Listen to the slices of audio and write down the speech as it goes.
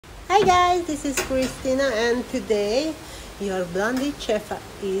Hi guys, this is Krisztina and today your Blonde Chefa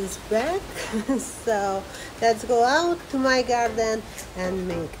is back. So let's go out to my garden and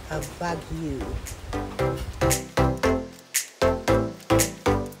make a vagyu.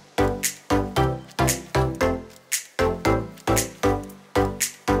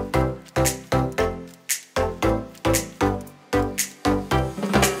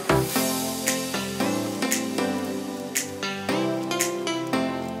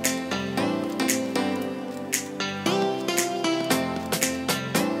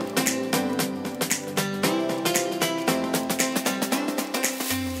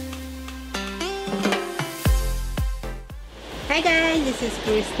 Hi guys, this is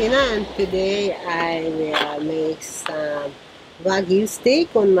Krisztina and today I will make some vagyu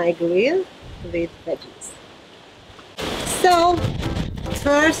steak on my grill with veggies. So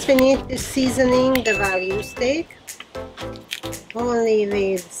first we need to seasoning the vagyu steak only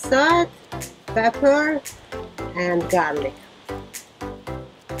with salt, pepper and garlic.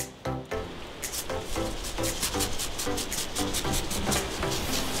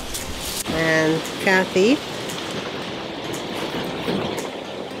 And cut it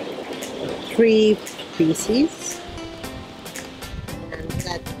 3 pieces and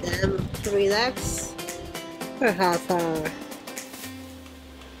let them relax for half hour.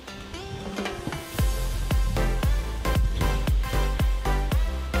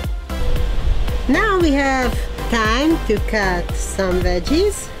 Now we have time to cut some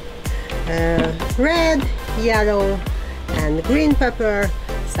veggies, red, yellow and green pepper,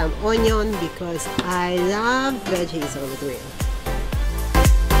 some onion because I love veggies on the grill.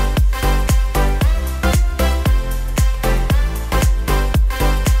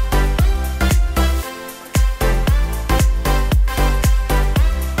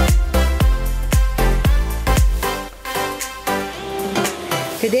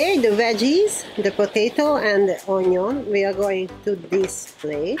 Today the veggies, the potato and the onion we are going to this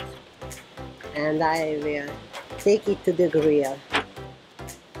plate and I will take it to the grill.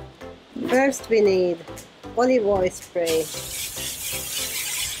 First we need olive oil spray,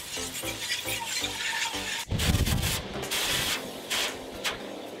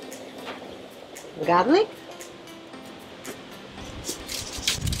 garlic,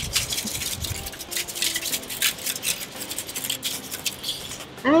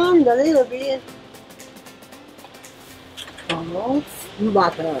 and a little bit of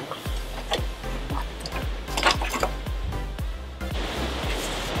butter.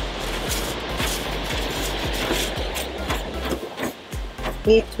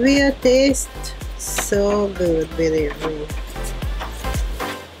 It will taste so good, believe me.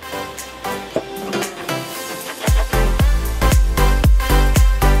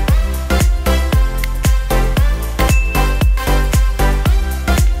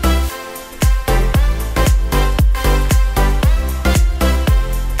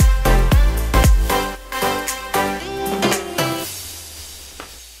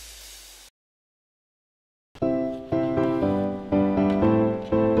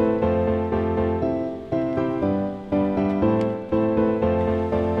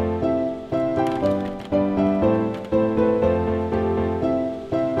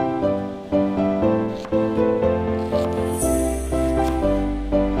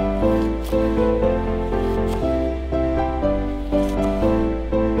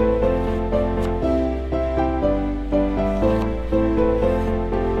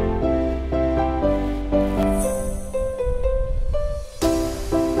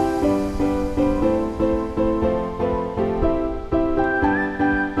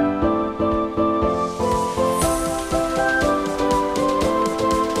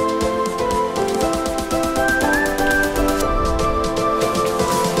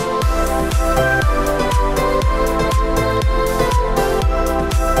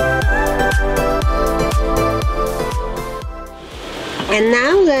 And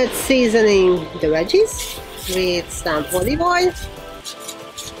now let's seasoning the veggies with some olive oil.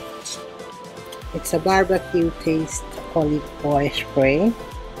 It's a barbecue taste olive oil spray.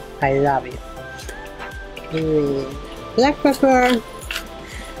 I love it. With black pepper,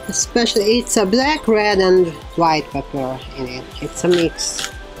 especially it's a black, red and white pepper in it. It's a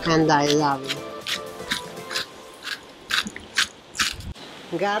mix and I love it.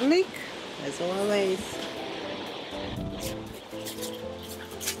 Garlic, as always.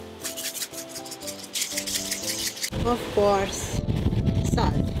 Of course,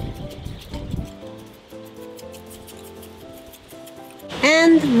 salt.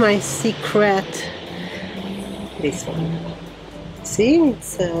 And my secret, this one. See,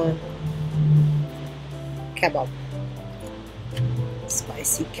 it's a kebab. Spicy.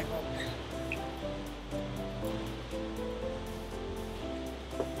 spicy kebab.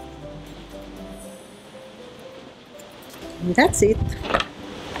 And that's it.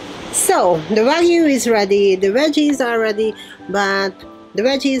 So the wagyu is ready, the veggies are ready, but the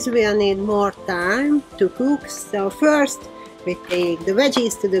veggies will need more time to cook. So first we take the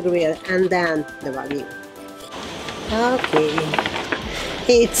veggies to the grill and then the wagyu. Okay,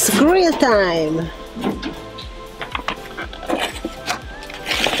 it's grill time.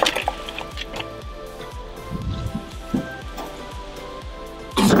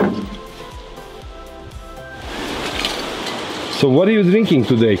 So what are you drinking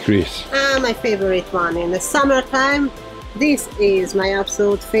today, Chris? My favorite one in the summertime. This is my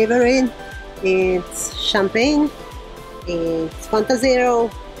absolute favorite. It's champagne, it's Fanta Zero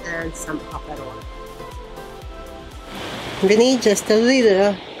and some Aperol. We need just a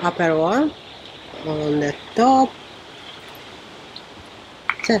little Aperol on the top,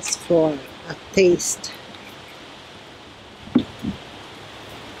 just for a taste.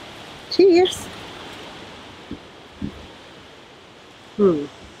 Cheers!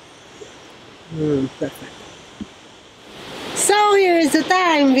 Perfect. So here is the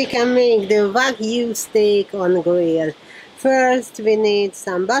time we can make the wagyu steak on grill. First we need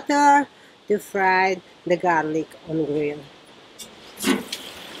some butter to fry the garlic on grill.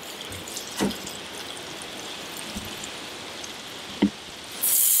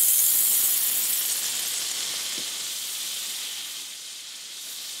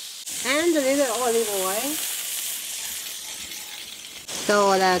 And a little olive oil. So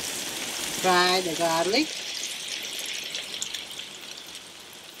let's fry the garlic.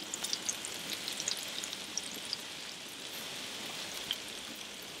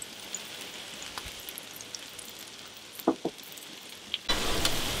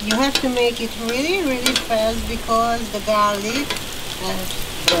 You have to make it really fast because the garlic has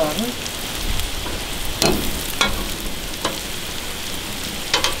burned.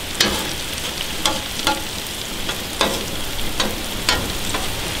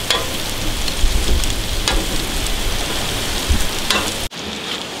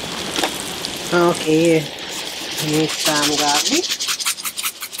 Okay, need some garlic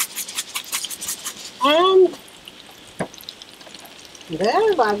and the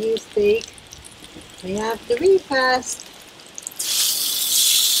wagyu steak. We have to be fast.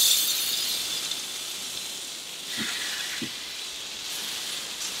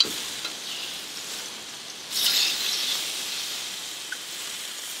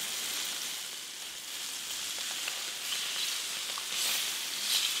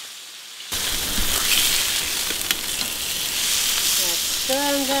 Let's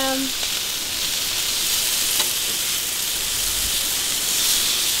turn them.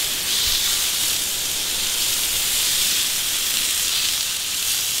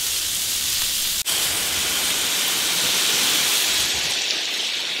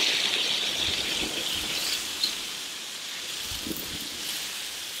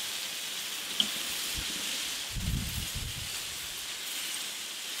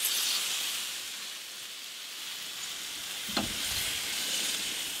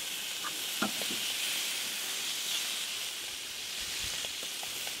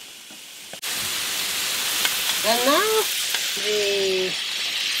 And now we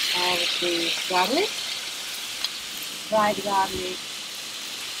have the garlic, fried garlic,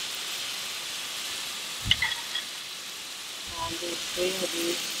 and this will be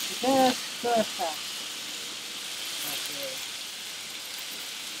just perfect. Okay.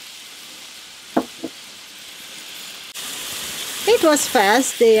 It was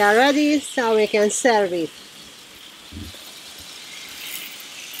fast, they are ready, so we can serve it.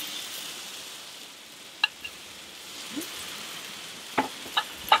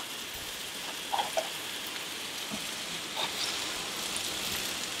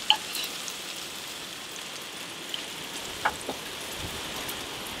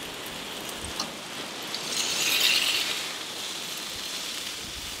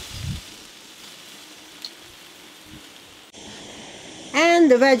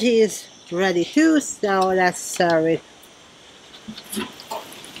 And the veggie is ready too, so let's serve it.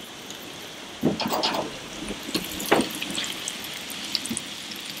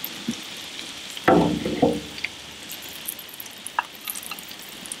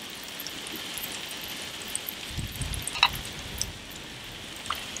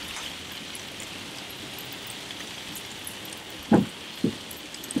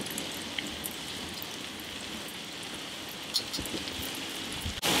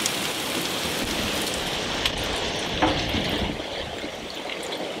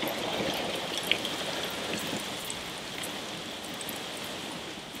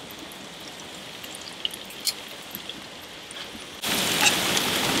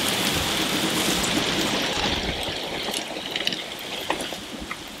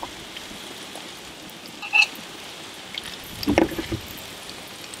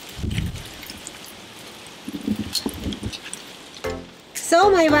 So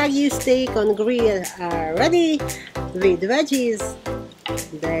my Wagyu steak on grill are ready with veggies.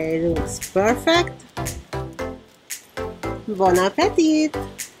 They look perfect. Bon appetit!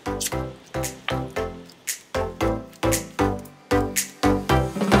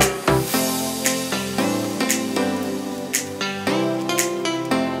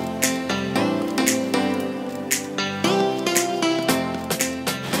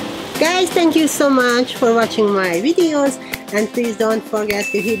 Guys, thank you so much for watching my videos, and please don't forget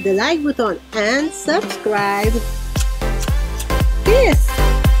to hit the like button and subscribe. Peace!